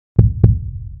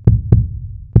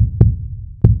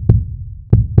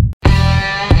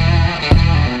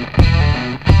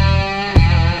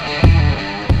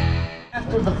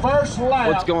first lap.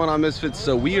 What's going on, Misfits?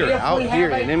 So we are out here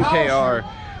in MKR.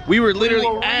 We were literally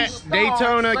at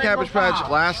Daytona Cabbage Patch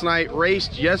last night,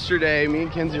 raced yesterday, me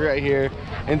and Kenzie right here.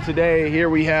 And today, here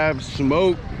we have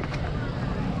Smoke.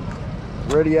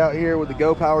 Ready out here with the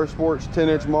Go Power Sports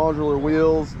 10-inch modular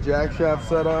wheels, jack shaft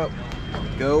setup.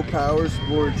 Go Power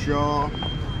Sports, y'all.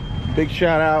 Big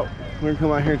shout out. We're gonna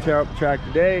come out here and tear up the track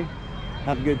today,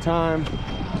 have a good time.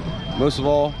 Most of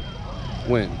all,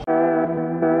 win.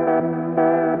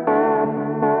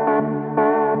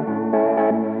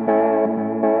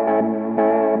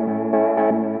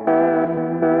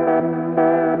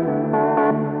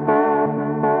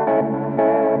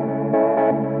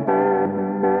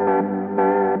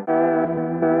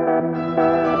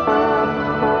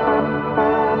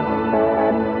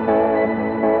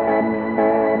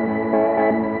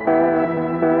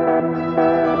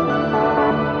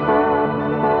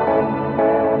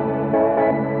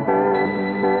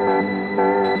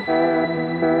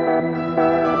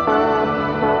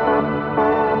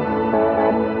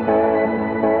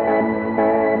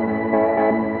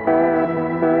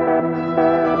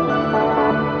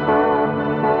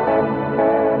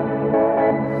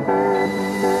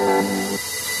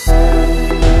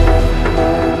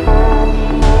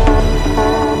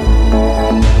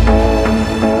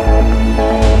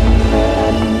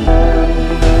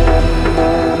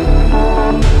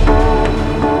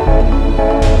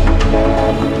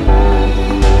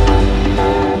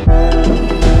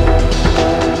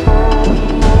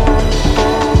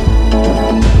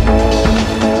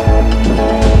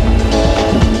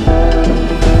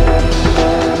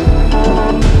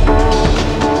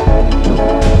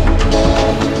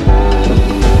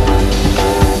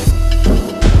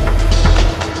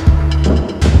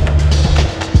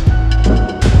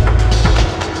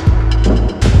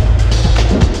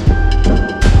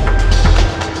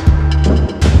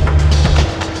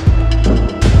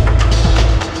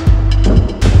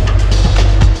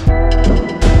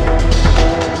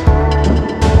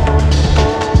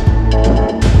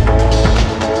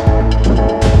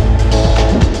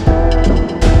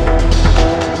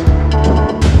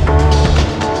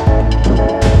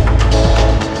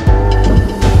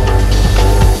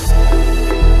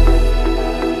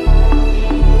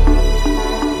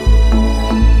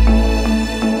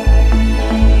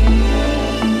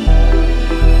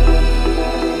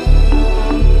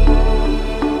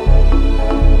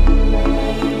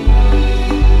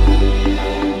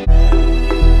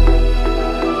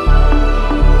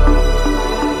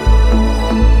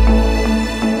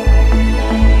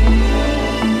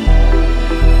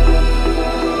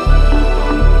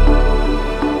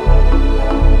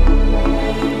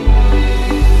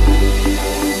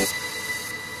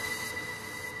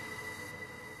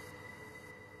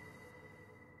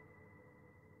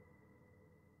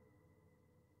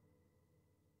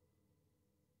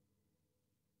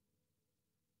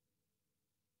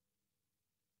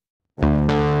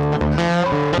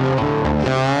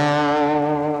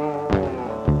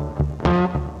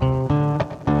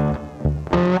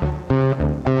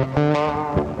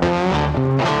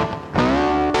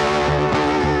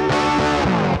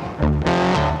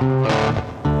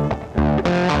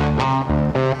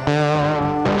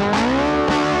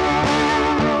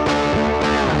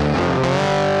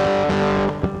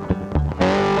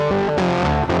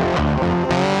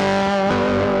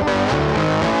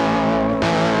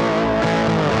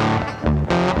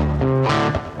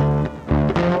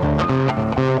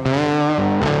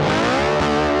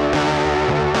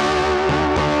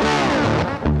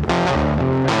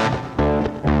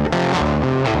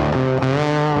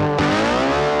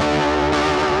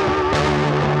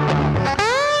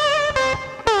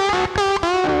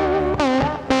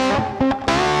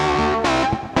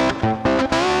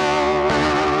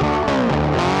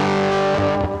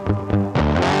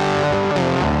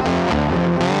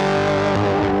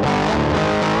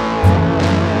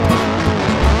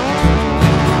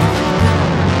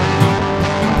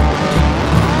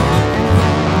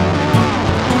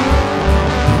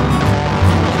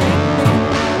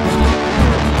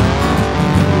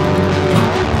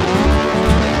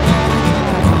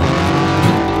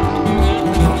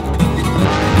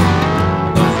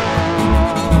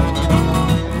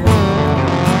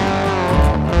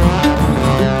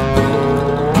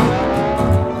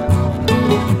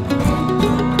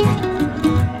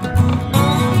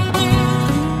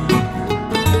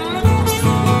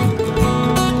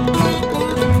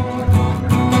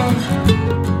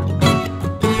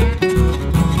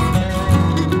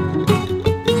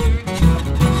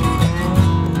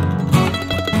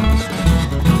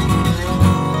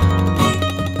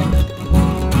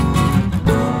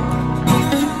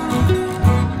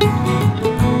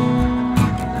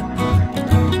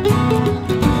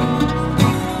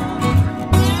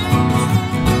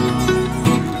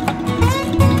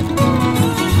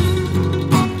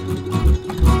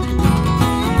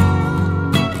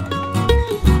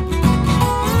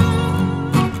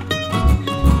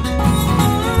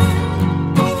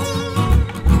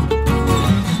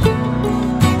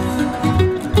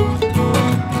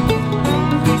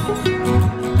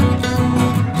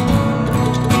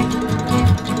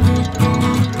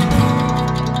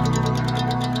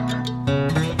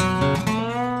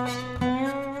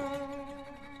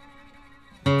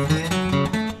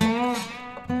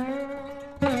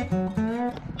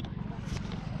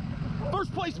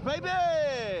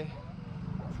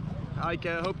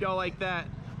 hope y'all like that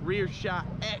rear shot